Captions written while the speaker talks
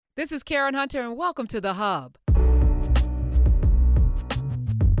This is Karen Hunter, and welcome to The Hub.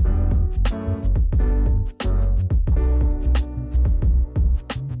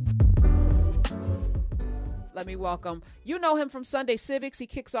 Let me welcome. You know him from Sunday Civics. He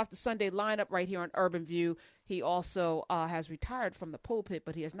kicks off the Sunday lineup right here on Urban View. He also has retired from the pulpit,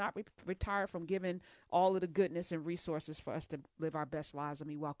 but he has not retired from giving all of the goodness and resources for us to live our best lives. Let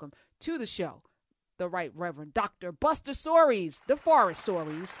me welcome to the show the Right Reverend Dr. Buster Soaries, DeForest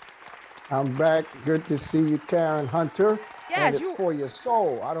Soaries. I'm back. Good to see you, Karen Hunter. Yes, and it's for your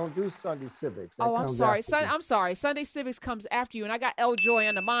soul. I don't do Sunday Civics. That I'm sorry. I'm sorry. Sunday Civics comes after you, and I got L. Joy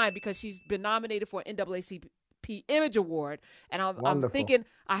under mine because she's been nominated for an NAACP Image Award, and I'm thinking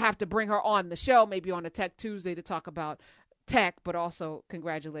I have to bring her on the show, maybe on a Tech Tuesday, to talk about tech, but also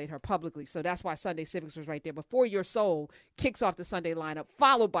congratulate her publicly. So that's why Sunday Civics was right there. Before Your Soul kicks off the Sunday lineup,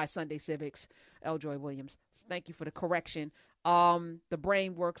 followed by Sunday Civics. L. Joy Williams. Thank you for the correction. The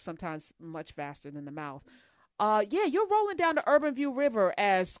brain works sometimes much faster than the mouth. Yeah, you're rolling down the Urban View River,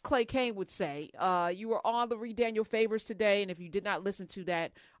 as Clay Kane would say. You were on the Read Daniel Favors today, and if you did not listen to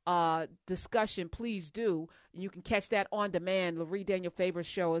that discussion, please do. You can catch that on demand. The Read Daniel Favors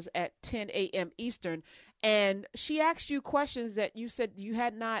show is at 10 a.m. Eastern. And she asked you questions that you said you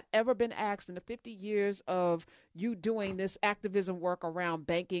had not ever been asked in the 50 years of you doing this activism work around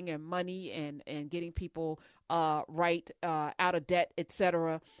banking and money and getting people right out of debt,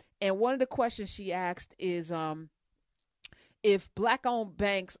 etc. And one of the questions she asked is if Black-owned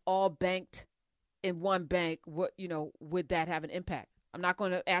banks all banked in one bank, would that have an impact? I'm not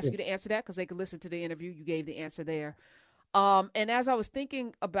going to ask you to answer that because they could listen to the interview. You gave the answer there. And as I was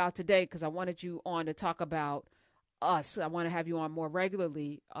thinking about today, because I wanted you on to talk about us, I want to have you on more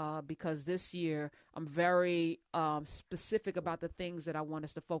regularly because this year I'm very specific about the things that I want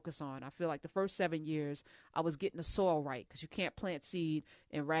us to focus on. I feel like the first 7 years I was getting the soil right because you can't plant seed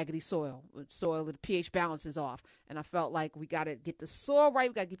in raggedy soil. The pH balance is off. And I felt like we got to get the soil right.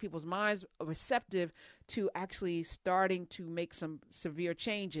 We got to get people's minds receptive to actually starting to make some severe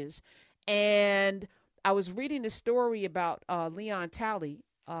changes. And I was reading a story about Leon Talley,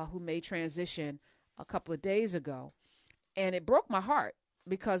 who made transition a couple of days ago, and it broke my heart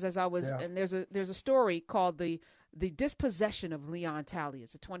because as I was, and there's a story called the Dispossession of Leon Talley.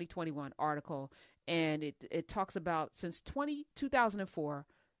 It's a 2021 article, and it talks about since 2004,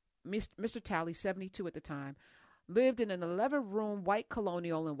 Mr. Talley, 72 at the time, lived in an 11-room white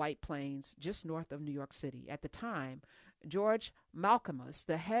colonial in White Plains, just north of New York City. At the time, George Malcolmus,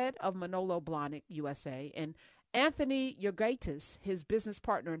 the head of Manolo Blahnik USA, and Anthony Yergaitis, his business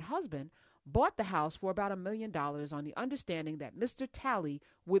partner and husband, bought the house for about $1 million on the understanding that Mr. Talley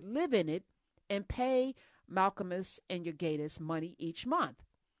would live in it and pay Malcolmus and Yergaitis money each month.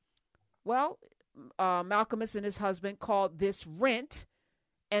 Well, Malcolmus and his husband called this rent,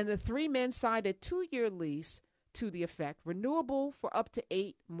 and the three men signed a 2-year lease to the effect, renewable for up to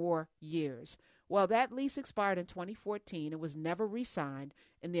 8 more years. Well, that lease expired in 2014 and was never re-signed,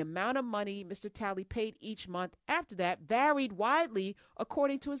 and the amount of money Mr. Talley paid each month after that varied widely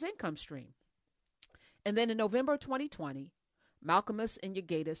according to his income stream. And then in November 2020, Malcolmus and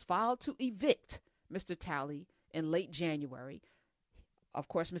Yergaitis filed to evict Mr. Talley in late January. Of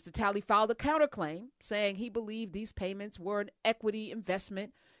course, Mr. Talley filed a counterclaim saying he believed these payments were an equity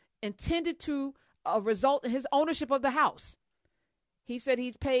investment intended to result in his ownership of the house. He said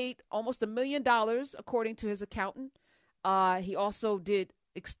he'd paid almost $1 million, according to his accountant. He also did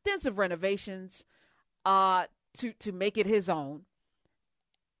extensive renovations to make it his own.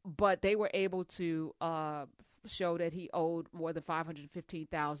 But they were able to show that he owed more than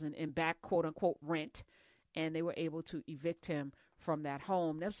 $515,000 in back, quote unquote, rent, and they were able to evict him from that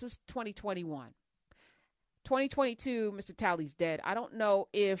home. This was 2021. 2022, Mr. Talley's dead. I don't know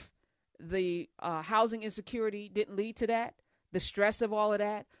if the housing insecurity didn't lead to that. The stress of all of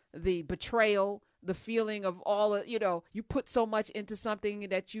that, the betrayal, the feeling of all of, you put so much into something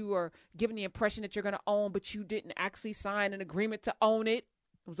that you are given the impression that you're going to own, but you didn't actually sign an agreement to own it.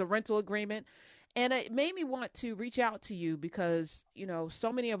 It was a rental agreement. And it made me want to reach out to you because,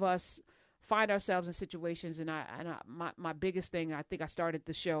 so many of us find ourselves in situations. And my biggest thing, I think I started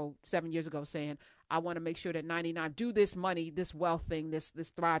the show 7 years ago saying, I want to make sure that 99 do this money, this wealth thing, this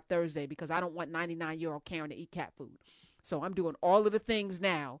Thrive Thursday, because I don't want 99-year-old Karen to eat cat food. So I'm doing all of the things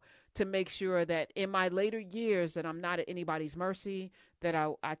now to make sure that in my later years that I'm not at anybody's mercy, that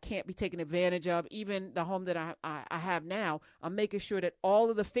I can't be taken advantage of. Even the home that I have now, I'm making sure that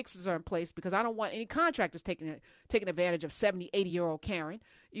all of the fixes are in place because I don't want any contractors taking advantage of 70, 80-year-old Karen,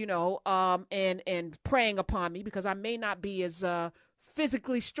 and preying upon me because I may not be as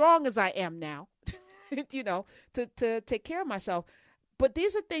physically strong as I am now, to take care of myself. But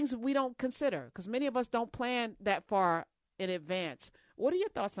these are things we don't consider because many of us don't plan that far in advance. What are your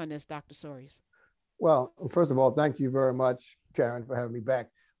thoughts on this, Dr. Soares? Well, first of all, thank you very much, Karen, for having me back.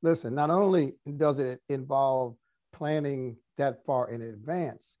 Listen, not only does it involve planning that far in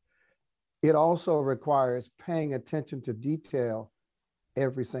advance, it also requires paying attention to detail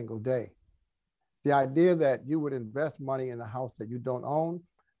every single day. The idea that you would invest money in a house that you don't own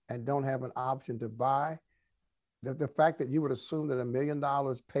and don't have an option to buy, the fact that you would assume that $1 million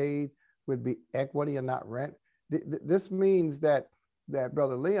paid would be equity and not rent, this means that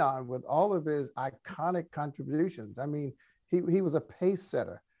Brother Leon, with all of his iconic contributions, I mean, he was a pace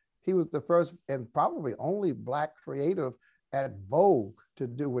setter. He was the first and probably only Black creative at Vogue to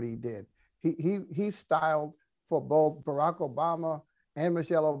do what he did. He styled for both Barack Obama and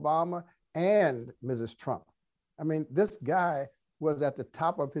Michelle Obama and Mrs. Trump. I mean, this guy was at the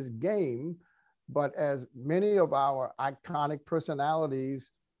top of his game, but as many of our iconic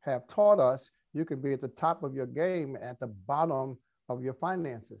personalities have taught us, you can be at the top of your game at the bottom of your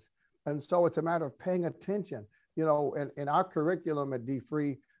finances. And so it's a matter of paying attention. You know, in our curriculum at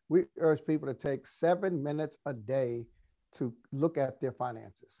D-Free, we urge people to take 7 minutes a day to look at their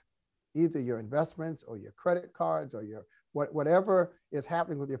finances, either your investments or your credit cards or your whatever is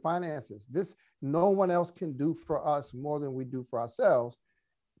happening with your finances. This, no one else can do for us more than we do for ourselves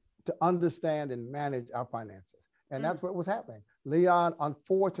to understand and manage our finances. And that's what was happening. Leon,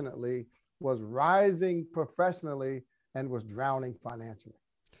 unfortunately, was rising professionally and was drowning financially.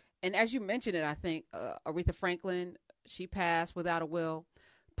 And as you mentioned it, I think Aretha Franklin, she passed without a will.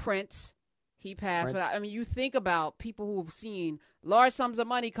 Prince, he passed without. I mean, you think about people who have seen large sums of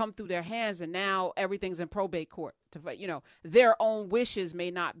money come through their hands, and now everything's in probate court. You know, their own wishes may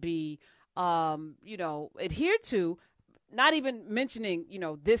not be, you know, adhered to. Not even mentioning, you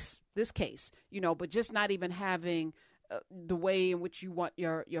know, this case, you know, but just not even having the way in which you want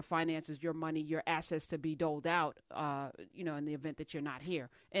your finances, your money, your assets to be doled out, you know, in the event that you're not here.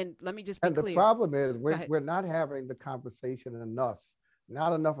 And let me just be clear. And the problem is we're not having the conversation enough.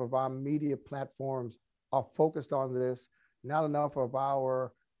 Not enough of our media platforms are focused on this. Not enough of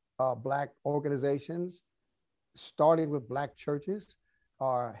our Black organizations, starting with Black churches,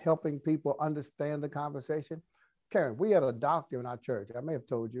 are helping people understand the conversation. Karen, we had a doctor in our church, I may have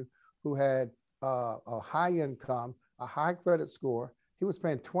told you, who had a high income, a high credit score. He was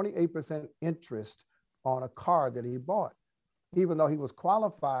paying 28% interest on a car that he bought, even though he was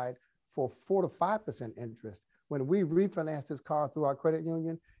qualified for 4 to 5% interest. When we refinanced his car through our credit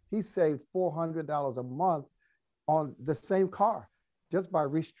union, he saved $400 a month on the same car just by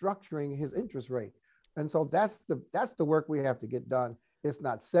restructuring his interest rate. And so that's the work we have to get done. It's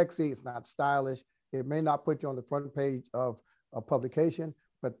not sexy, it's not stylish. It may not put you on the front page of a publication,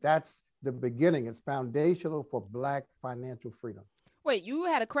 but that's the beginning. It's foundational for Black financial freedom. Wait, you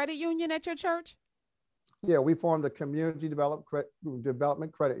had a credit union at your church? Yeah, we formed a community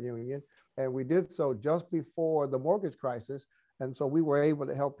development credit union, and we did so just before the mortgage crisis. And so we were able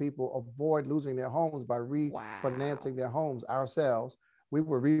to help people avoid losing their homes by refinancing their homes ourselves. We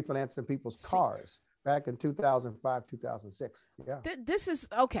were refinancing people's cars back in 2005, 2006. Yeah. This is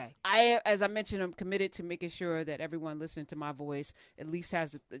okay. As I mentioned, I'm committed to making sure that everyone listening to my voice at least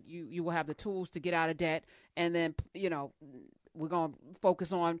has you will have the tools to get out of debt, and then, you know, we're going to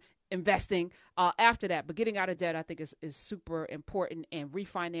focus on investing after that. But getting out of debt, I think, is super important, and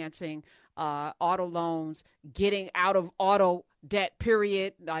refinancing auto loans, getting out of auto debt,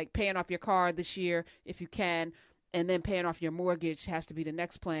 period, like paying off your car this year if you can, and then paying off your mortgage has to be the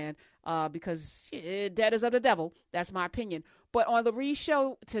next plan because debt is of the devil. That's my opinion. But on the Reed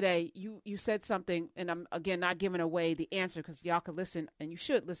show today, you said something, and I'm, again, not giving away the answer because y'all can listen, and you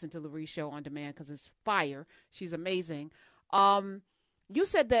should listen to the Reed show on demand because it's fire. She's amazing. You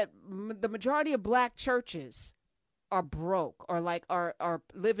said that the majority of Black churches are broke or like are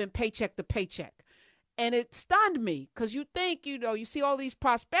living paycheck to paycheck. And it stunned me because you think, you know, you see all these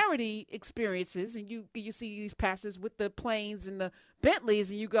prosperity experiences and you see these pastors with the planes and the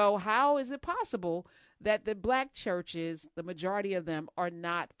Bentleys and you go, how is it possible that the Black churches, the majority of them, are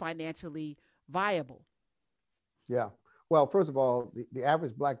not financially viable? Yeah. Well, first of all, the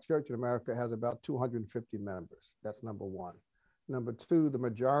average Black church in America has about 250 members. That's number one. Number two, the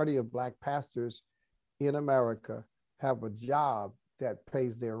majority of Black pastors in America have a job that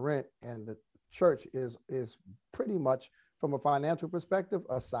pays their rent, and the church is pretty much, from a financial perspective,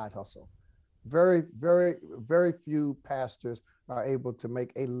 a side hustle. Very, very, very few pastors are able to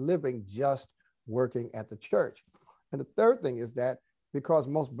make a living just working at the church. And the third thing is that because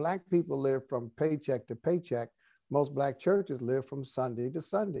most Black people live from paycheck to paycheck, most Black churches live from Sunday to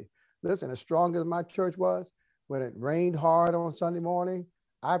Sunday. Listen, as strong as my church was, When it rained hard on Sunday morning,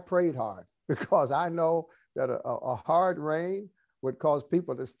 I prayed hard because I know that a hard rain would cause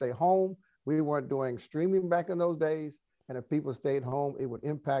people to stay home. We weren't doing streaming back in those days. And if people stayed home, it would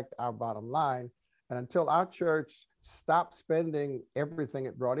impact our bottom line. And until our church stopped spending everything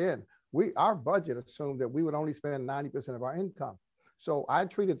it brought in, our budget assumed that we would only spend 90% of our income. So I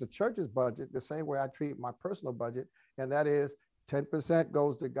treated the church's budget the same way I treat my personal budget. And that is 10%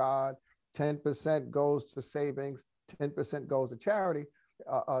 goes to God, 10% goes to savings, 10% goes to charity,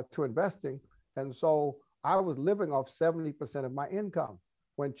 to investing. And so I was living off 70% of my income.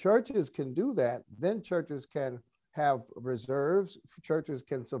 When churches can do that, then churches can have reserves. Churches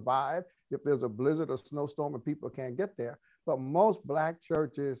can survive if there's a blizzard or snowstorm and people can't get there. But most Black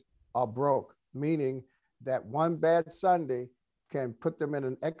churches are broke, meaning that one bad Sunday can put them in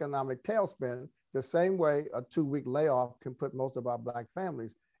an economic tailspin, the same way a 2-week layoff can put most of our Black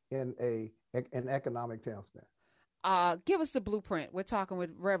families in an economic tailspin. Give us the blueprint. We're talking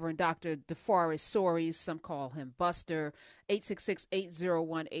with Reverend Dr. DeForest Soaries. Some call him Buster.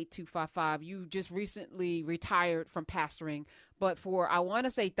 866-801-8255. You just recently retired from pastoring, but for, I want to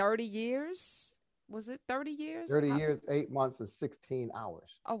say 30 years. Was it 30 years? 30 years, 8 months, and 16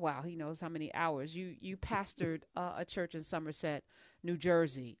 hours. Oh, wow. He knows how many hours. You pastored a church in Somerset, New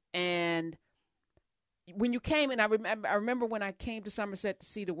Jersey. And when you came, and I remember when I came to Somerset to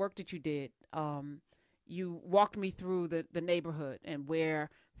see the work that you did, you walked me through the neighborhood and where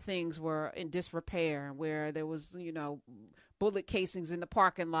things were in disrepair, and where there was, bullet casings in the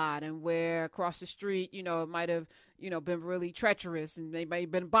parking lot, and where across the street, it might have, been really treacherous, and they may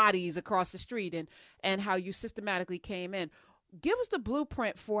have been bodies across the street, and how you systematically came in. Give us the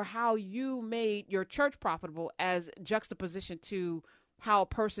blueprint for how you made your church profitable as juxtaposition to how a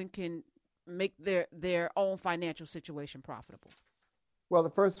person can make their own financial situation profitable. Well,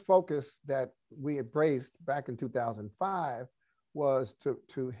 the first focus that we embraced back in 2005 was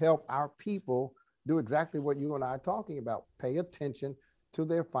to help our people do exactly what you and I are talking about: pay attention to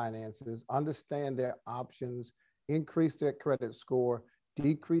their finances, understand their options, increase their credit score,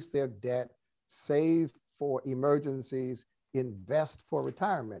 decrease their debt, save for emergencies, invest for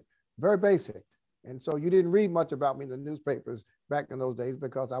retirement. Very basic. And so you didn't read much about me in the newspapers back in those days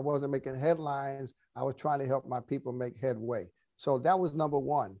because I wasn't making headlines. I was trying to help my people make headway. So that was number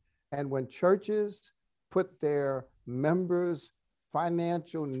one. And when churches put their members'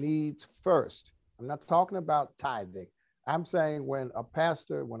 financial needs first, I'm not talking about tithing. I'm saying when a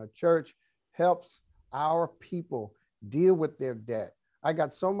pastor, when a church helps our people deal with their debt. I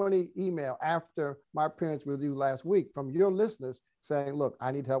got so many emails after my appearance with you last week from your listeners saying, look,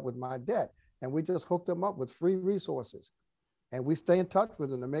 I need help with my debt. And we just hooked them up with free resources. And we stay in touch with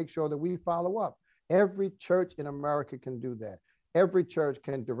them to make sure that we follow up. Every church in America can do that. Every church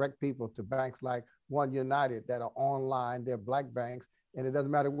can direct people to banks like One United that are online, they're Black banks, and it doesn't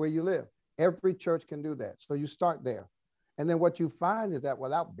matter where you live. Every church can do that. So you start there. And then what you find is that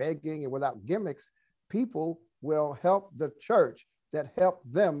without begging and without gimmicks, people will help the church that help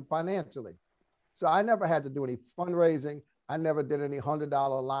them financially. So I never had to do any fundraising. I never did any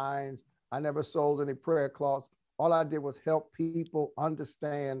 $100 lines. I never sold any prayer cloths. All I did was help people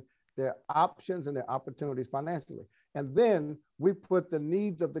understand their options and their opportunities financially. And then we put the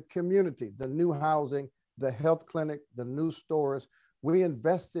needs of the community, the new housing, the health clinic, the new stores. We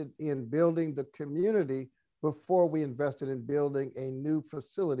invested in building the community before we invested in building a new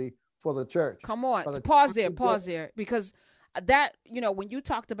facility for the church. Come on, pause there, because that, when you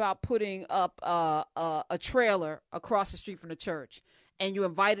talked about putting up a trailer across the street from the church and you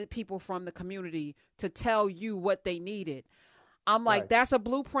invited people from the community to tell you what they needed, I'm like, right. That's a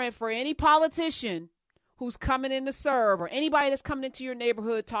blueprint for any politician who's coming in to serve, or anybody that's coming into your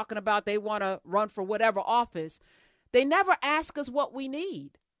neighborhood talking about they want to run for whatever office. They never ask us what we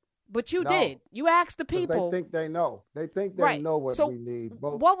need, but you did. You asked the people. They think they know. They think they know what we need.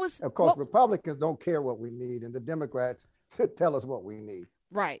 But of course, Republicans don't care what we need, and the Democrats tell us what we need.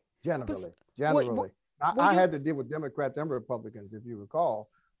 Right. Generally. I had to deal with Democrats and Republicans, if you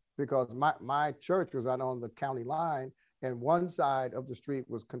recall, because my church was right on the county line, and one side of the street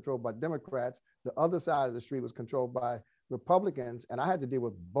was controlled by Democrats. The other side of the street was controlled by Republicans. And I had to deal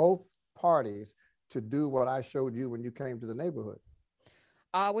with both parties to do what I showed you when you came to the neighborhood.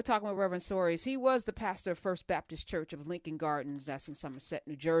 We're talking with Reverend Soaries. He was the pastor of First Baptist Church of Lincoln Gardens. That's in Somerset,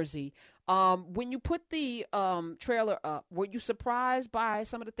 New Jersey. When you put the trailer up, were you surprised by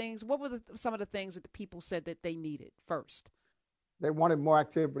some of the things? What were some of the things that the people said that they needed first? They wanted more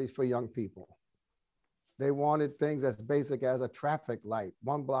activities for young people. They wanted things as basic as a traffic light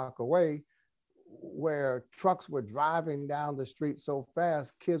 1 block away, where trucks were driving down the street so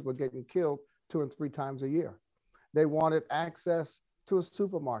fast, kids were getting killed 2 and 3 times a year. They wanted access to a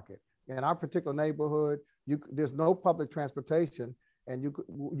supermarket. In our particular neighborhood, there's no public transportation, and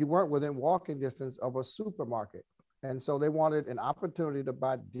you weren't within walking distance of a supermarket. And so they wanted an opportunity to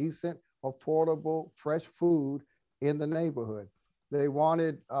buy decent, affordable, fresh food in the neighborhood. They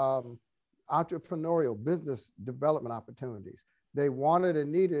wanted entrepreneurial business development opportunities. They wanted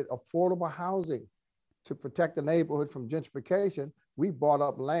and needed affordable housing to protect the neighborhood from gentrification. We bought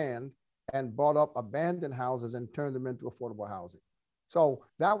up land and bought up abandoned houses and turned them into affordable housing. So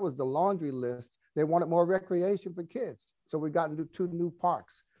that was the laundry list. They wanted more recreation for kids. So we got into 2 new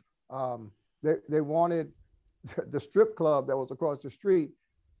parks. They wanted the strip club that was across the street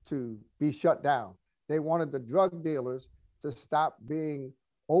to be shut down. They wanted the drug dealers to stop being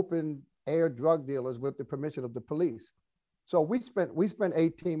open air drug dealers with the permission of the police. So we spent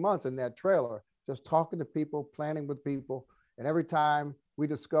 18 months in that trailer, just talking to people, planning with people. And every time we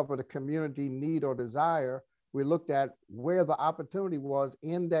discovered a community need or desire, we looked at where the opportunity was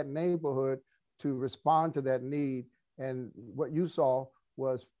in that neighborhood to respond to that need. And what you saw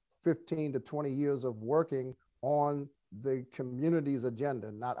was 15 to 20 years of working on the community's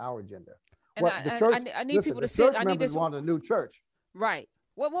agenda, not our agenda. And I need people to sit. I need this. Want a new church, right?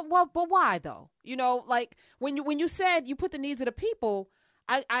 Well, but why though? You know, like when you said you put the needs of the people,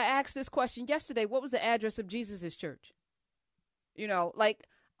 I asked this question yesterday. What was the address of Jesus's church? You know, like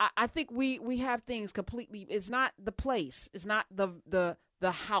I think we have things completely. It's not the place. It's not the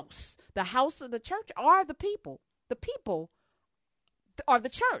house. The house of the church are the people. The people are the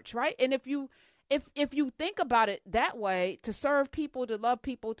church, right? And if you think about it that way, to serve people, to love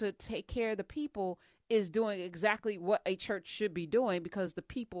people, to take care of the people is doing exactly what a church should be doing, because the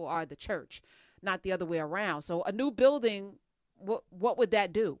people are the church, not the other way around. So a new building, what would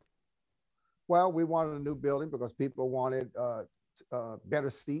that do? Well, we wanted a new building because people wanted better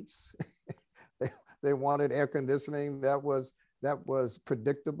seats. they wanted air conditioning that was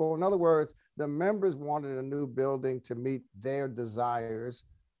predictable. In other words, the members wanted a new building to meet their desires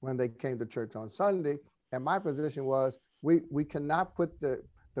when they came to church on Sunday. And my position was we cannot put the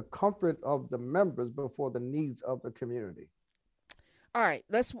comfort of the members before the needs of the community. All right,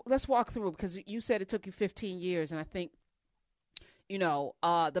 let's walk through, because you said it took you 15 years, and I think, you know,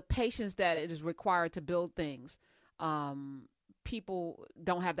 the patience that it is required to build things. People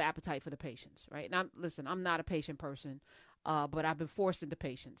don't have the appetite for the patience, right? And I'm not a patient person, but I've been forced into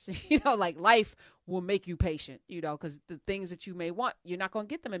patience. You know, like life will make you patient, you know, because the things that you may want, you're not going to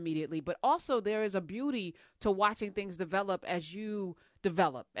get them immediately. But also there is a beauty to watching things develop as you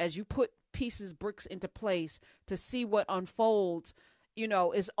put bricks into place to see what unfolds, you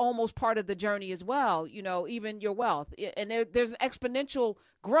know, is almost part of the journey as well. You know, even your wealth. And there's an exponential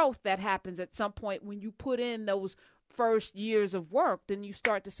growth that happens at some point when you put in those first years of work. Then you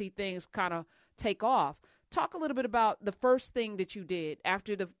start to see things kind of take off. Talk a little bit about the first thing that you did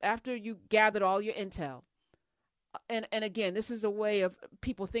after you gathered all your intel. And again, this is a way of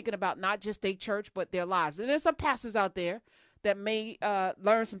people thinking about not just their church, but their lives. And there's some pastors out there that may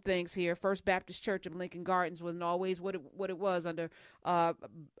learn some things here. First Baptist Church of Lincoln Gardens wasn't always what it was under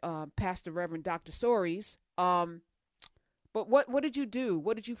Pastor Reverend Dr. Soaries. But what did you do?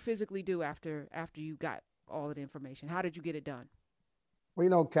 What did you physically do after you got all of the information? How did you get it done? Well, you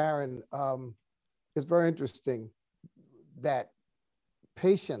know, Karen, it's very interesting that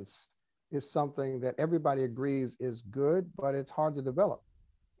patience is something that everybody agrees is good, but it's hard to develop.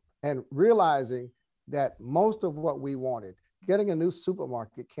 And realizing that most of what we wanted, getting a new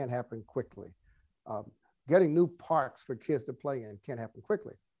supermarket can't happen quickly. Getting new parks for kids to play in can't happen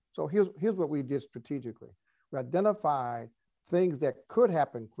quickly. So here's what we did strategically. We identified things that could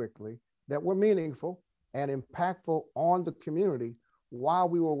happen quickly, that were meaningful and impactful on the community, while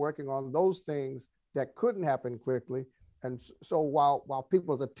we were working on those things that couldn't happen quickly. And so while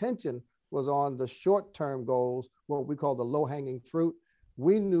people's attention was on the short-term goals, what we call the low-hanging fruit,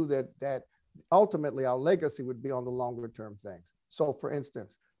 we knew that ultimately our legacy would be on the longer-term things. So for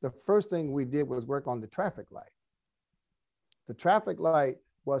instance, the first thing we did was work on the traffic light. The traffic light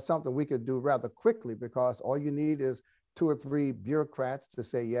was something we could do rather quickly, because all you need is 2 or 3 bureaucrats to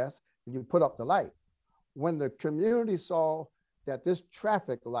say yes, and you put up the light. When the community saw that this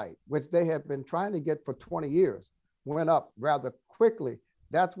traffic light, which they had been trying to get for 20 years, went up rather quickly,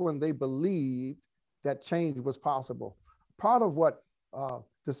 that's when they believed that change was possible. Part of what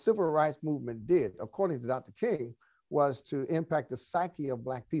the civil rights movement did, according to Dr. King, was to impact the psyche of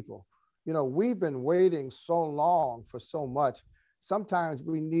Black people. You know, we've been waiting so long for so much. Sometimes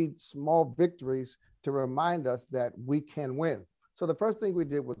we need small victories to remind us that we can win. So the first thing we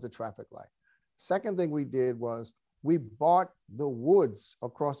did was the traffic light. Second thing we did was we bought the woods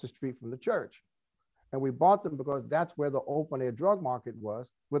across the street from the church. And we bought them because that's where the open air drug market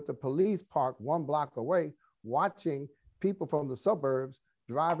was, with the police parked 1 block away, watching people from the suburbs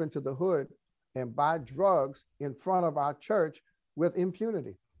drive into the hood and buy drugs in front of our church with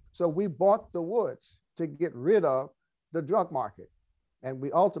impunity. So we bought the woods to get rid of the drug market. And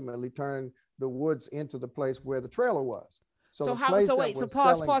we ultimately turned the woods into the place where the trailer was. So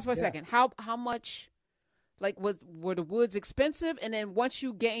pause for a second. How much, like, were the woods expensive? And then once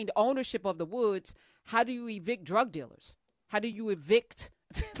you gained ownership of the woods, how do you evict drug dealers? How do you evict?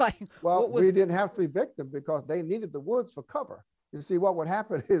 We didn't have to evict them because they needed the woods for cover. You see, what would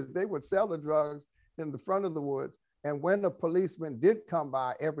happen is they would sell the drugs in the front of the woods. And when the policemen did come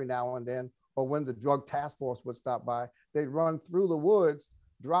by every now and then, or when the drug task force would stop by, they'd run through the woods,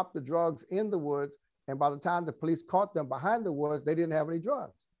 drop the drugs in the woods. And by the time the police caught them behind the woods, they didn't have any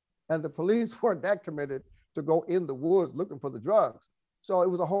drugs. And the police weren't that committed to go in the woods looking for the drugs. So it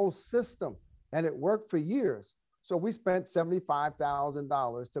was a whole system, and it worked for years. So we spent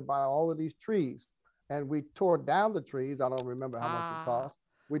 $75,000 to buy all of these trees, and we tore down the trees. I don't remember how much it cost.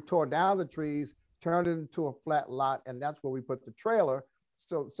 We tore down the trees, turned it into a flat lot, and that's where we put the trailer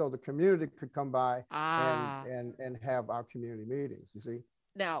so the community could come by and have our community meetings, you see.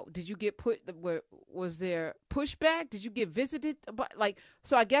 Now, did you get was there pushback? Did you get visited?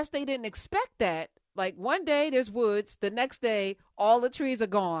 So I guess they didn't expect that. Like, one day there's woods, the next day all the trees are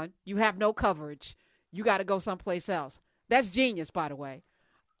gone. You have no coverage. You got to go someplace else. That's genius, by the way.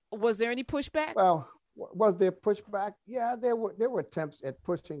 Was there any pushback? Well, was there pushback? Yeah, there were attempts at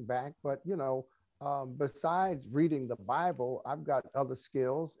pushing back, but besides reading the Bible, I've got other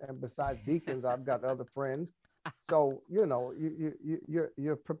skills, and besides deacons, I've got other friends. So you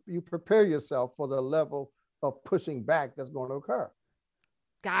prepare yourself for the level of pushing back that's going to occur.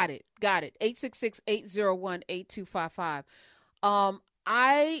 Got it. 866-801-8255.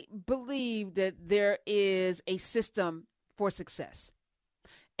 I believe that there is a system for success,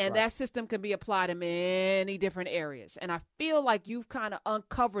 and that system can be applied in many different areas. And I feel like you've kind of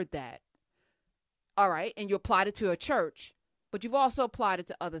uncovered that. All right. And you applied it to a church, but you've also applied it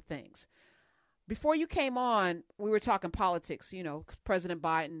to other things. Before you came on, we were talking politics. President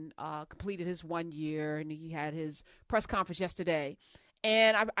Biden completed his 1 year, and he had his press conference yesterday.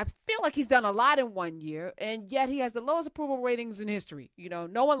 And I feel like he's done a lot in 1 year, and yet he has the lowest approval ratings in history.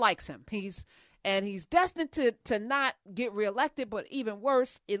 No one likes him. He's destined to not get reelected, but even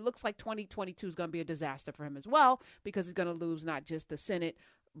worse, it looks like 2022 is going to be a disaster for him as well, because he's going to lose not just the Senate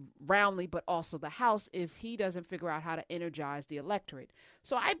roundly, but also the House if he doesn't figure out how to energize the electorate.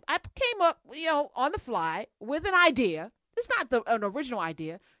 So I came up, on the fly with an idea. It's not an original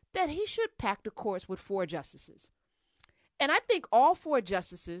idea, that he should pack the courts with 4 justices. And I think all 4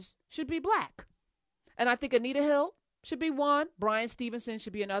 justices should be black. And I think Anita Hill should be one. Brian Stevenson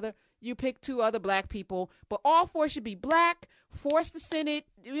should be another. You pick 2 other black people, but all 4 should be black. Force the Senate,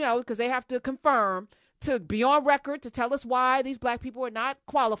 because they have to confirm, to be on record to tell us why these black people are not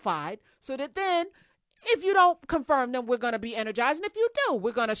qualified, so that then if you don't confirm them, we're going to be energized. And if you do,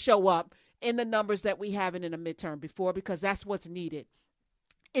 we're going to show up in the numbers that we haven't in a midterm before, because that's what's needed.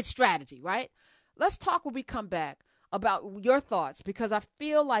 It's strategy, right? Let's talk when we come back about your thoughts, because I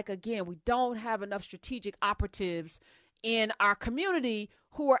feel like, again, we don't have enough strategic operatives in our community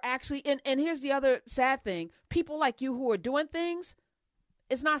who are actually, and here's the other sad thing, people like you who are doing things,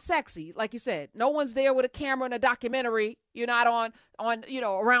 it's not sexy. Like you said, no one's there with a camera and a documentary. You're not on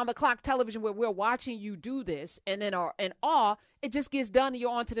around the clock television where we're watching you do this, and then are in awe. It just gets done and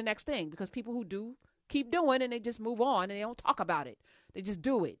you're on to the next thing, because people who do keep doing, and they just move on and they don't talk about it. They just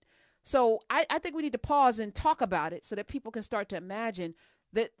do it. So I think we need to pause and talk about it so that people can start to imagine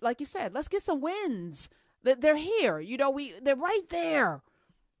that, like you said, let's get some wins. That they're here. They're right there.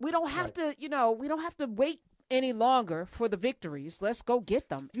 We don't have to, we don't have to wait any longer for the victories. Let's go get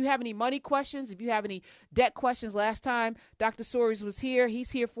them. If you have any money questions, if you have any debt questions, last time Dr. Soares was here, he's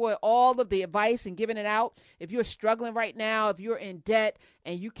here for all of the advice and giving it out. If you're struggling right now, if you're in debt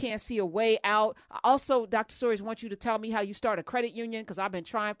and you can't see a way out, also Dr. Soares wants you to tell me how you start a credit union, because I've been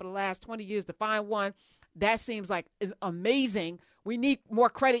trying for the last 20 years to find one. That seems like is amazing. We need more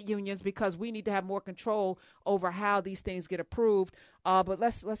credit unions because we need to have more control over how these things get approved. But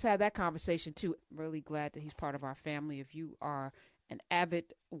let's have that conversation too. Really glad that he's part of our family. If you are an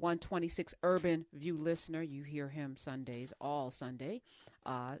avid 126 Urban View listener, you hear him Sundays, all Sunday,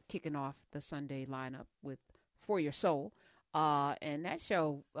 kicking off the Sunday lineup with For Your Soul. And that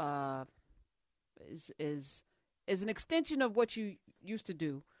show is an extension of what you used to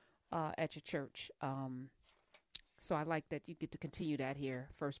do at your church. So I like that you get to continue that here,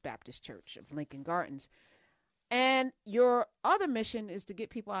 First Baptist Church of Lincoln Gardens. And your other mission is to get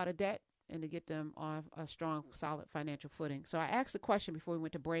people out of debt and to get them on a strong, solid financial footing. So I asked the question before we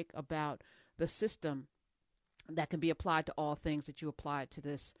went to break about the system that can be applied to all things that you applied to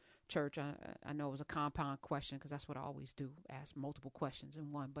this church. I know it was a compound question because that's what I always do, ask multiple questions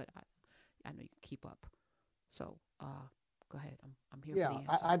in one, but I know you can keep up. So go ahead. I'm here for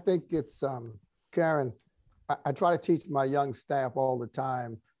the answer. I think it's, Karen, I try to teach my young staff all the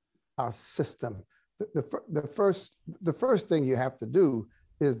time our system. The first thing you have to do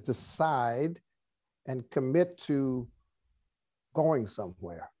is decide and commit to going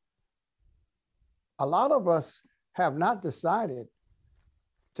somewhere. A lot of us have not decided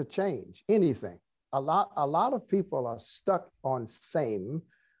to change anything. A lot of people are stuck on same,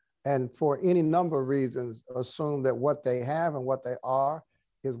 and for any number of reasons assume that what they have and what they are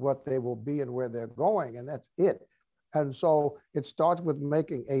is what they will be and where they're going, and that's it. And so it starts with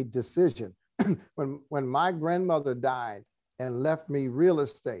making a decision. When my grandmother died and left me real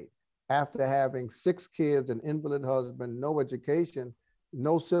estate after having 6 kids, an invalid husband, no education,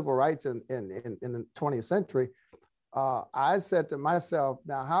 no civil rights in the 20th century, I said to myself,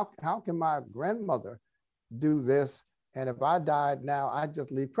 now how can my grandmother do this? And if I died now, I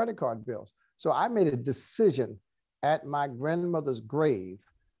just leave credit card bills. So I made a decision at my grandmother's grave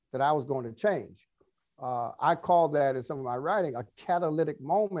that I was going to change. I call that in some of my writing a catalytic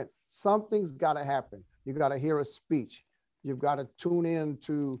moment. Something's got to happen. You got to hear a speech. You've got to tune in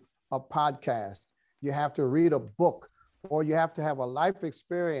to a podcast. You have to read a book, or you have to have a life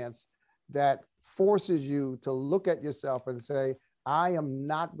experience that forces you to look at yourself and say, I am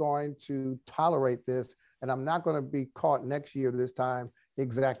not going to tolerate this, and I'm not going to be caught next year this time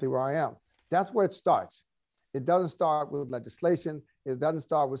exactly where I am. That's where it starts. It doesn't start with legislation. It doesn't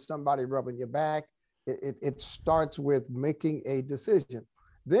start with somebody rubbing your back. It starts with making a decision.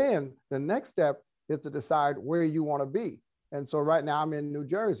 Then the next step is to decide where you want to be. And so right now I'm in New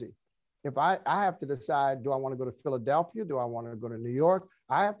Jersey. If I have to decide, do I want to go to Philadelphia? Do I want to go to New York?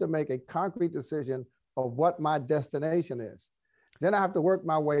 I have to make a concrete decision of what my destination is. Then I have to work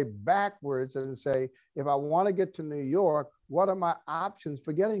my way backwards and say, if I want to get to New York, what are my options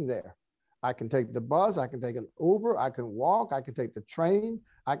for getting there? I can take the bus, I can take an Uber, I can walk, I can take the train,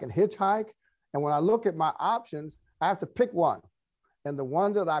 I can hitchhike. And when I look at my options, I have to pick one. And the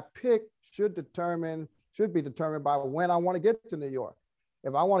one that I pick should be determined by when I want to get to New York.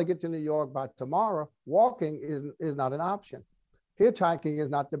 If I want to get to New York by tomorrow, walking is not an option. Hitchhiking is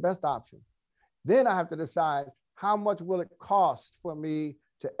not the best option. Then I have to decide how much will it cost for me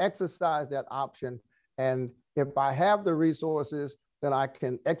to exercise that option. And if I have the resources, then I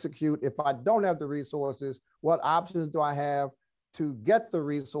can execute. If I don't have the resources, what options do I have to get the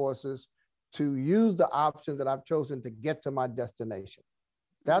resources to use the option that I've chosen to get to my destination?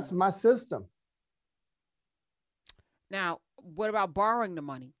 That's my system. Now, what about borrowing the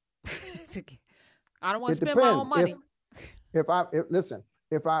money? I don't want to spend my own money. If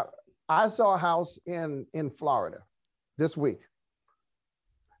I saw a house in Florida this week.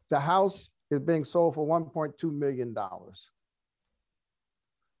 The house is being sold for $1.2 million.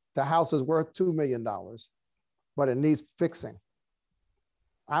 The house is worth $2 million, but it needs fixing.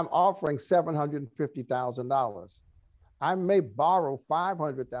 I'm offering $750,000. I may borrow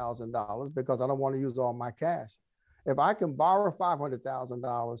 $500,000 because I don't want to use all my cash. If I can borrow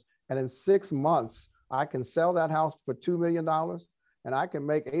 $500,000 and in 6 months, I can sell that house for $2 million and I can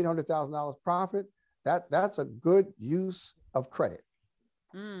make $800,000 profit, that's a good use of credit.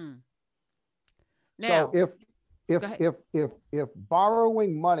 Now, so if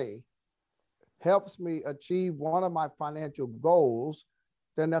borrowing money helps me achieve one of my financial goals,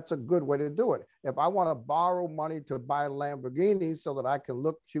 then that's a good way to do it. If I want to borrow money to buy a Lamborghini so that I can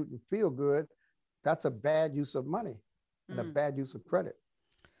look cute and feel good, that's a bad use of money and a bad use of credit.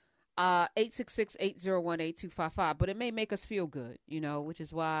 866-801-8255, but it may make us feel good, which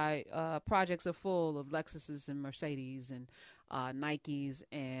is why projects are full of Lexuses and Mercedes and Nikes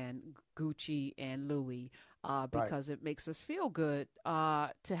and Gucci and Louis, because it makes us feel good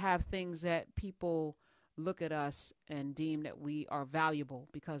to have things that people look at us and deem that we are valuable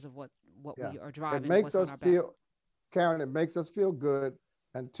because of what we are driving. It makes us feel, Karen, it makes us feel good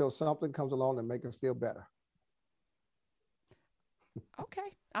until something comes along and makes us feel better.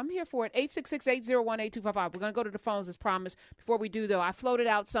 Okay, I'm here for it. 866-801-8255. We're going to go to the phones as promised. Before we do, though, I floated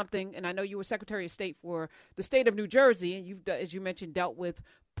out something, and I know you were Secretary of State for the state of New Jersey, and you've, as you mentioned, dealt with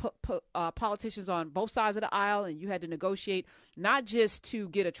politicians on both sides of the aisle, and you had to negotiate not just to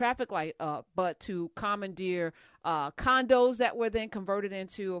get a traffic light up, but to commandeer condos that were then converted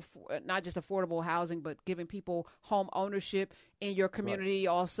into not just affordable housing, but giving people home ownership in your community.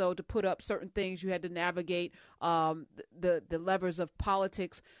 Right. Also to put up certain things you had to navigate the levers of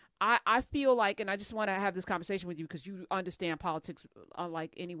politics. I feel like, and I just want to have this conversation with you because you understand politics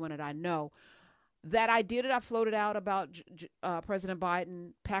unlike anyone that I know. That idea that I floated out about President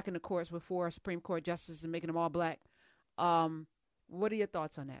Biden packing the courts with 4 Supreme Court justices and making them all black. What are your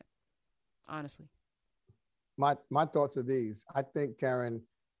thoughts on that, honestly? My thoughts are these. I think, Karen,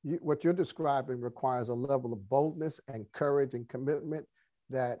 what you're describing requires a level of boldness and courage and commitment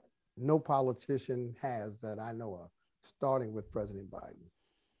that no politician has that I know of, starting with President Biden.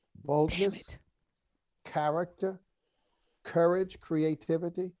 Boldness, character, courage,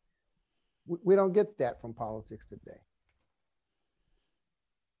 creativity. We don't get that from politics today.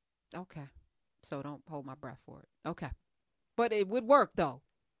 Okay. So don't hold my breath for it. Okay. But it would work, though.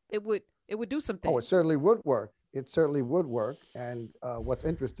 It would do some things. Oh, it certainly would work. It certainly would work. And what's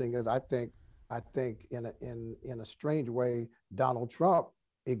interesting is I think in a strange way, Donald Trump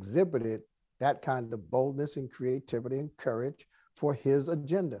exhibited that kind of boldness and creativity and courage for his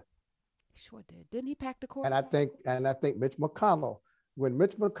agenda. He sure did. Didn't he pack the court? And I think Mitch McConnell, when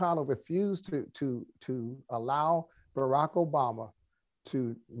Mitch McConnell refused to allow Barack Obama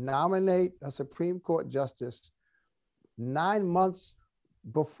to nominate a Supreme Court justice 9 months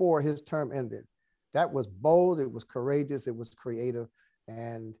before his term ended, that was bold, it was courageous, it was creative,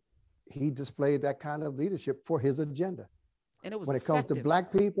 and he displayed that kind of leadership for his agenda. And it was when it comes to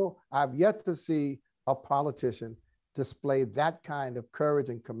Black people, I've yet to see a politician display that kind of courage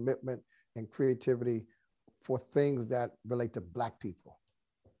and commitment and creativity for things that relate to Black people.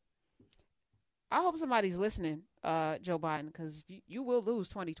 I hope somebody's listening, Joe Biden, because you will lose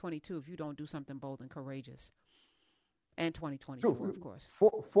 2022 if you don't do something bold and courageous. And 2024, of course.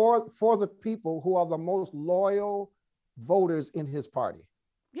 For the people who are the most loyal voters in his party.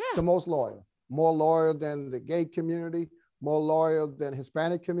 Yeah. The most loyal. More loyal than the gay community, more loyal than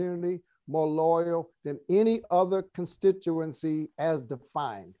Hispanic community, more loyal than any other constituency as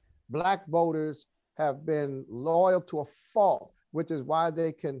defined. Black voters have been loyal to a fault, which is why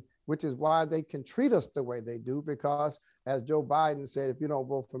they can treat us the way they do, because as Joe Biden said, if you don't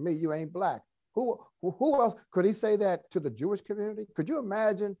vote for me, you ain't Black. Who else could he say that to the Jewish community? Could you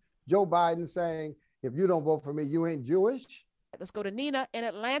imagine Joe Biden saying, if you don't vote for me, you ain't Jewish? Let's go to Nina in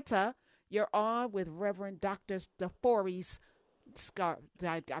Atlanta. You're on with Reverend Dr. DeForest.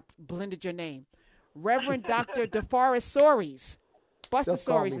 I blended your name. Reverend Dr. DeForest Soaries. Buster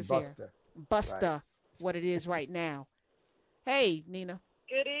Soaries is Buster. here. Buster, right. What it is right now. Hey, Nina.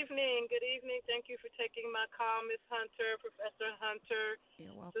 Good evening. Good evening. Thank you for taking my call, Ms. Hunter, Professor Hunter.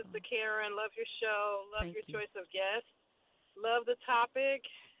 You're welcome. Sister Karen. Love your show. Love Thank your you. choice of guests. Love the topic.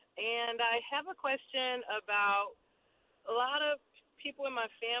 And I have a question about a lot of people in my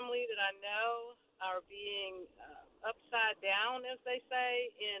family that I know are being upside down, as they say,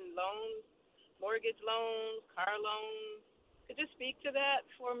 in loans, mortgage loans, car loans. Could you speak to that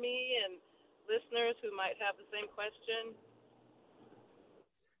for me and listeners who might have the same question?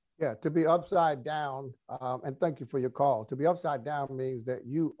 Yeah, to be upside down, and thank you for your call. To be upside down means that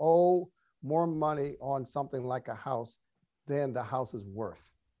you owe more money on something like a house than the house is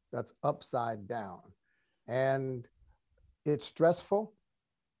worth. That's upside down. And it's stressful,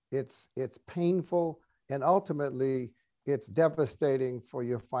 it's painful, and ultimately it's devastating for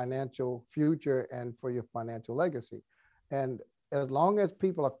your financial future and for your financial legacy. And as long as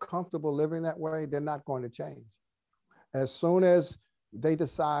people are comfortable living that way, they're not going to change. As soon as they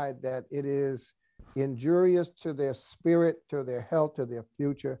decide that it is injurious to their spirit, to their health, to their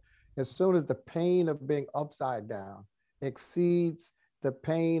future, as soon as the pain of being upside down exceeds the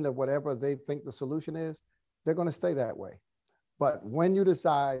pain of whatever they think the solution is, they're going to stay that way. But when you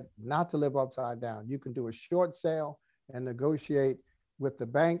decide not to live upside down, you can do a short sale and negotiate with the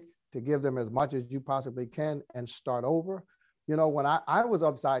bank to give them as much as you possibly can and start over. You know, when I was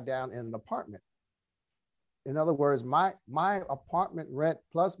upside down in an apartment, in other words, my apartment rent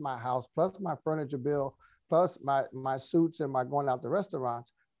plus my house, plus my furniture bill, plus my suits and my going out to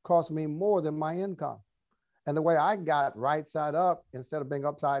restaurants cost me more than my income. And the way I got right side up, instead of being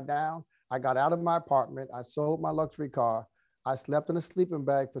upside down, I got out of my apartment, I sold my luxury car, I slept in a sleeping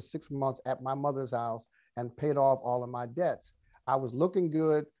bag for 6 months at my mother's house and paid off all of my debts. I was looking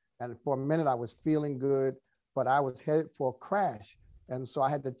good, and for a minute I was feeling good, but I was headed for a crash. And so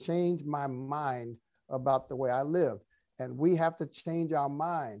I had to change my mind about the way I lived. And we have to change our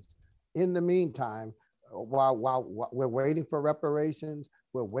minds. In the meantime, while we're waiting for reparations,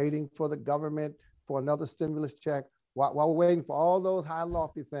 we're waiting for the government for another stimulus check, while we're waiting for all those high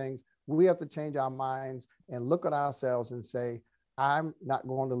lofty things, we have to change our minds and look at ourselves and say, I'm not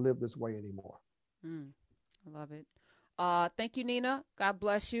going to live this way anymore. I love it. Thank you, Nina. God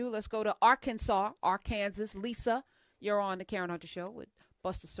bless you. Let's go to Arkansas. Lisa, you're on the Karen Hunter Show with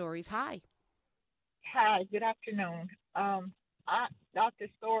Buster Stories. Hi. Hi, good afternoon. Dr.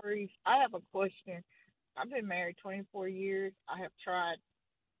 Stories, I have a question. I've been married 24 years. I have tried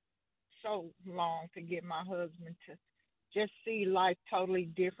so long to get my husband to just see life totally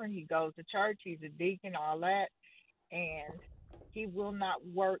different. He goes to church, he's a deacon, all that, and he will not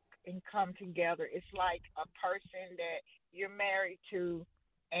work and come together. It's like a person that you're married to,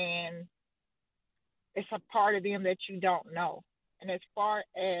 and it's a part of them that you don't know. And as far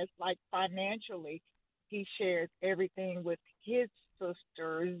as like financially, he shares everything with his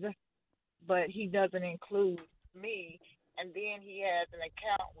sisters, but he doesn't include me. And then he has an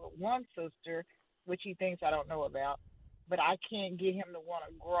account with one sister, which he thinks I don't know about. But I can't get him to want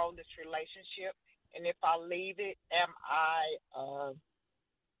to grow this relationship. And if I leave it, am I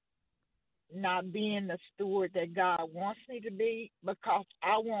not being the steward that God wants me to be? Because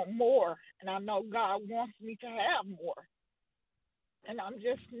I want more, and I know God wants me to have more. And I'm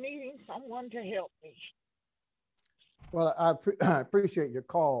just needing someone to help me. Well, I appreciate your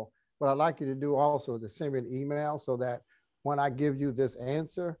call. What I'd like you to do also is to send me an email so that when I give you this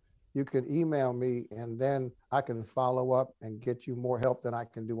answer, you can email me and then I can follow up and get you more help than I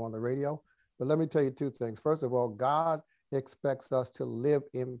can do on the radio. But let me tell you two things. First of all, God expects us to live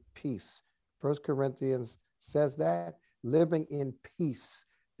in peace. First Corinthians says that, living in peace.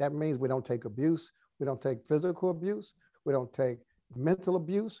 That means we don't take abuse. We don't take physical abuse. We don't take mental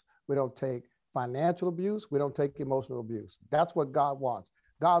abuse. We don't take financial abuse. We don't take emotional abuse. That's what God wants.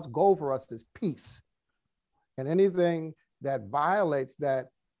 God's goal for us is peace. And anything that violates that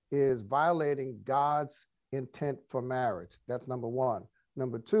is violating God's intent for marriage. That's number one.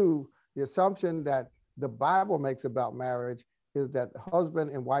 Number two, the assumption that the Bible makes about marriage is that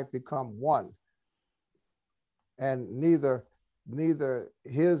husband and wife become one. And neither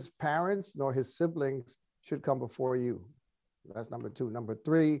his parents nor his siblings should come before you. That's number two. Number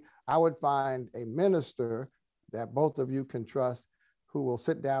three, I would find a minister that both of you can trust who will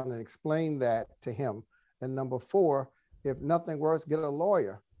sit down and explain that to him. And number four, if nothing works, get a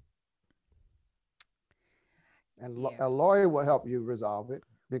lawyer. And a lawyer will help you resolve it,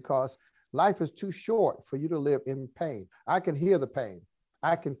 because life is too short for you to live in pain. I can hear the pain.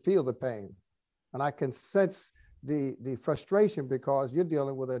 I can feel the pain. And I can sense the frustration because you're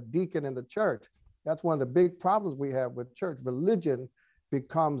dealing with a deacon in the church. That's one of the big problems we have with church. Religion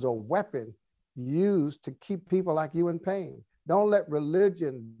becomes a weapon used to keep people like you in pain. Don't let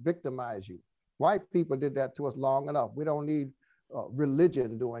religion victimize you. White people did that to us long enough. We don't need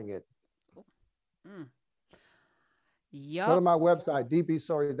religion doing it. Yep. Go to my website,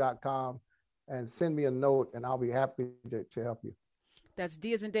 dbstories.com, and send me a note, and I'll be happy to help you. That's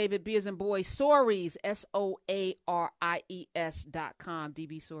D as in David, B as in boy, Soaries, SOARIES.com,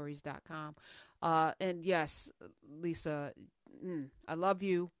 dbstories.com. And yes, Lisa, I love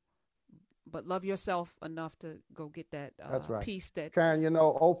you, but love yourself enough to go get that That's right. Peace. That Karen, you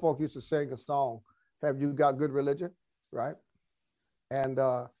know, old folk used to sing a song, "Have You Got Good Religion?" Right? And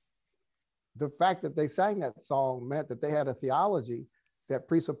the fact that they sang that song meant that they had a theology that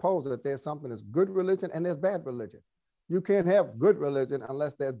presupposed that there's something that's good religion and there's bad religion. You can't have good religion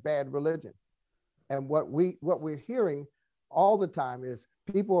unless there's bad religion. And what we're hearing all the time is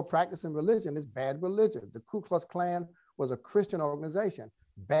people are practicing religion is bad religion. The Ku Klux Klan was a Christian organization,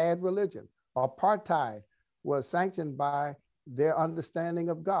 bad religion. Apartheid was sanctioned by their understanding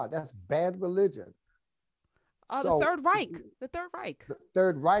of God. That's bad religion. The Third Reich. The Third Reich. The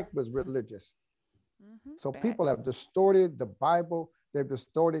Third Reich was religious. So bad. People have distorted the Bible, they've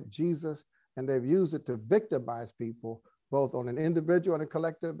distorted Jesus, and they've used it to victimize people, both on an individual and a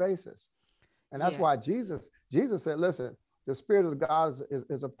collective basis. And that's why Jesus said, listen, the Spirit of God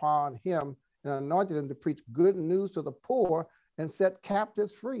is upon him and anointed him to preach good news to the poor and set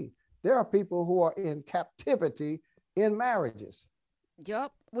captives free. There are people who are in captivity in marriages.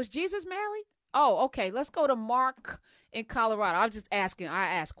 Yep. Was Jesus married? Oh, okay. Let's go to Mark in Colorado. I'm just asking. I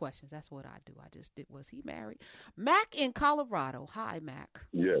ask questions. That's what I do. I just did. Was he married? Mac in Colorado. Hi, Mac.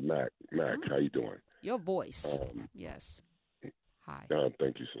 Yeah, Mac. How you doing? Your voice. Yes. Hi.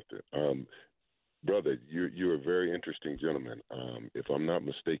 Thank you, sister. Brother, you're a very interesting gentleman. If I'm not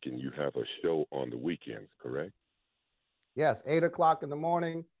mistaken, you have a show on the weekends, correct? Yes, 8 o'clock in the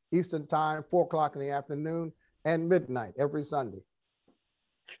morning, Eastern time, 4 o'clock in the afternoon, and midnight every Sunday.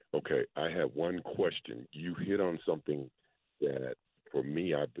 Okay, I have one question. You hit on something that, for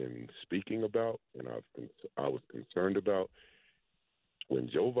me, I've been speaking about and I was concerned about. When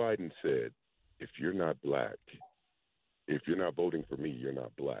Joe Biden said, if you're not black, if you're not voting for me, you're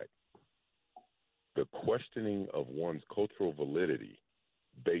not black. The questioning of one's cultural validity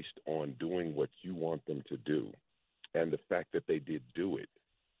based on doing what you want them to do and the fact that they did do it.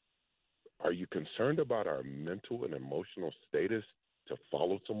 Are you concerned about our mental and emotional status to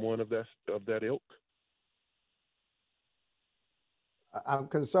follow someone of that ilk? I'm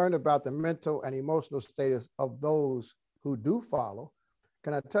concerned about the mental and emotional status of those who do follow.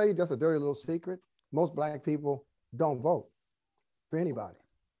 Can I tell you just a dirty little secret? Most Black people don't vote for anybody.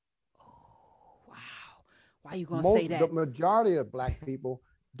 Oh, wow. Why are you going to say that? The majority of Black people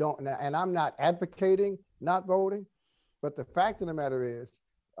don't, and I'm not advocating not voting, but the fact of the matter is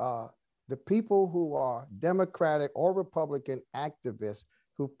the people who are Democratic or Republican activists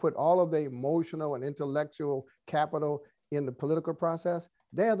who've put all of their emotional and intellectual capital in the political process,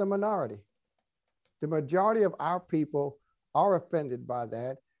 they're the minority. The majority of our people are offended by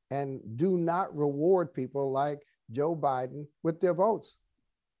that and do not reward people like Joe Biden with their votes.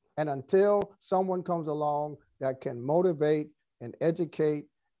 And until someone comes along that can motivate and educate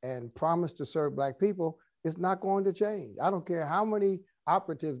and promise to serve Black people, it's not going to change. I don't care how many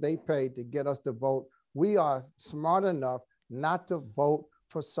operatives they paid to get us to vote. We are smart enough not to vote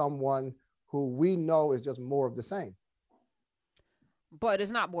for someone who we know is just more of the same. But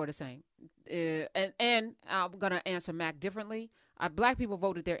it's not more the same. And I'm going to answer Mac differently. Black people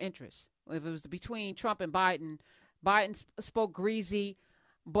voted their interests. If it was between Trump and Biden, Biden spoke greasy,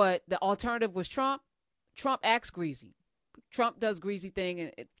 but the alternative was Trump. Trump acts greasy. Trump does greasy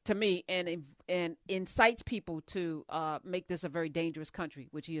thing to me and incites people to make this a very dangerous country,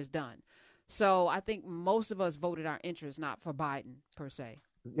 which he has done. So I think most of us voted our interests, not for Biden per se.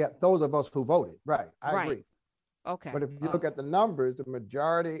 Yeah, those of us who voted, right. I agree. Okay. But if you look at the numbers, the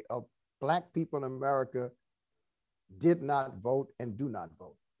majority of Black people in America did not vote and do not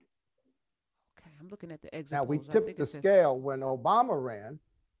vote. Okay, I'm looking at the exit Now, we polls. tipped the scale when Obama ran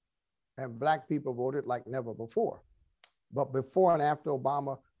and Black people voted like never before. But before and after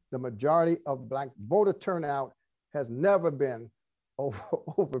Obama, the majority of Black voter turnout has never been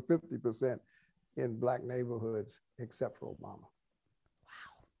over 50% in Black neighborhoods except for Obama.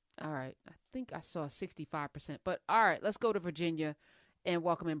 Wow. All right. I think I saw 65%. But all right, let's go to Virginia and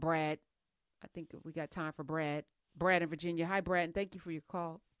welcome in Brad. I think we got time for Brad. Brad in Virginia. Hi, Brad, and thank you for your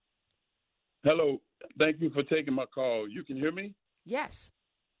call. Hello. Thank you for taking my call. You can hear me? Yes.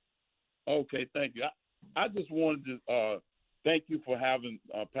 Okay, thank you. I just wanted to thank you for having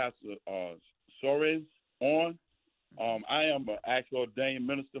Pastor Soares on. I am an actual ordained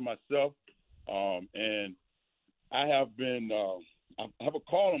minister myself, and I have been I have a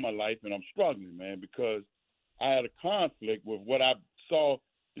call in my life, and I'm struggling, man, because I had a conflict with what I saw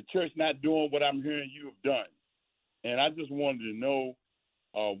the church not doing what I'm hearing you have done. And I just wanted to know,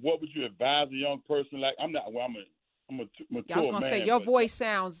 what would you advise a young person like? I'm a mature man. I was going to say, your voice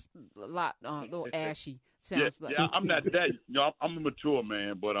sounds a little ashy. Sounds I'm not that. I'm a mature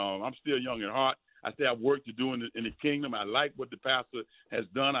man, but I'm still young at heart. I say I have work to do in the kingdom. I like what the pastor has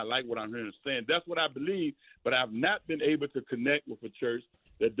done. I like what I'm hearing him saying. That's what I believe, but I've not been able to connect with a church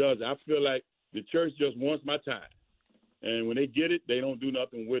that does it. I feel like the church just wants my time. And when they get it, they don't do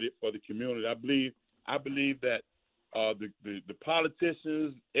nothing with it for the community. I believe that the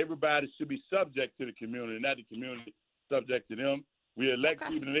politicians, everybody should be subject to the community, not the community subject to them. We elect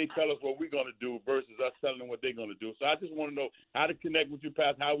people and they tell us what we're going to do versus us telling them what they're going to do. So I just want to know how to connect with you,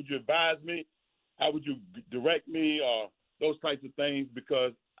 Pastor. How would you advise me? How would you direct me? Those types of things,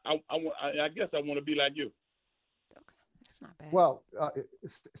 because I guess I want to be like you. Okay, that's not bad. Well,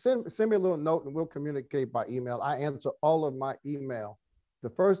 send me a little note and we'll communicate by email. I answer all of my email the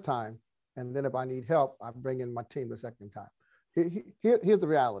first time, and then if I need help, I bring in my team the second time. Here's the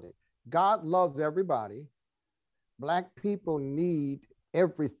reality. God loves everybody. Black people need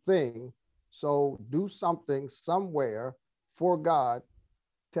everything. So do something somewhere for God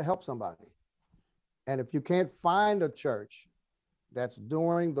to help somebody. And if you can't find a church that's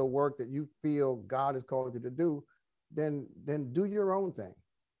doing the work that you feel God has called you to do, then do your own thing.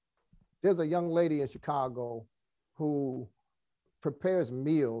 There's a young lady in Chicago who prepares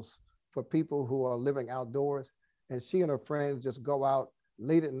meals for people who are living outdoors. And she and her friends just go out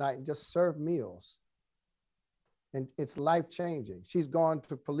late at night and just serve meals. And it's life-changing. She's gone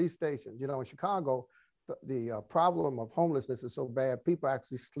to police stations. In Chicago, the problem of homelessness is so bad, people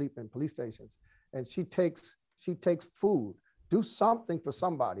actually sleep in police stations. And she takes food. Do something for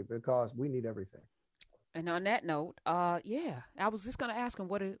somebody, because we need everything. And on that note, I was just going to ask him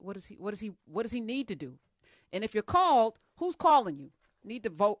what does he need to do? And if you're called, who's calling you? Need to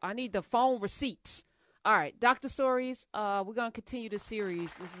vote. I need the phone receipts. All right, Dr. Soares, we're going to continue this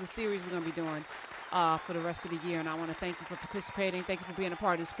series. This is a series we're going to be doing for the rest of the year, and I want to thank you for participating. Thank you for being a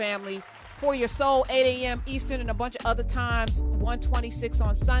part of this family. For Your Soul, 8 a.m. Eastern, and a bunch of other times, 1:26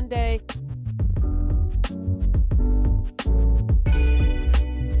 on Sunday.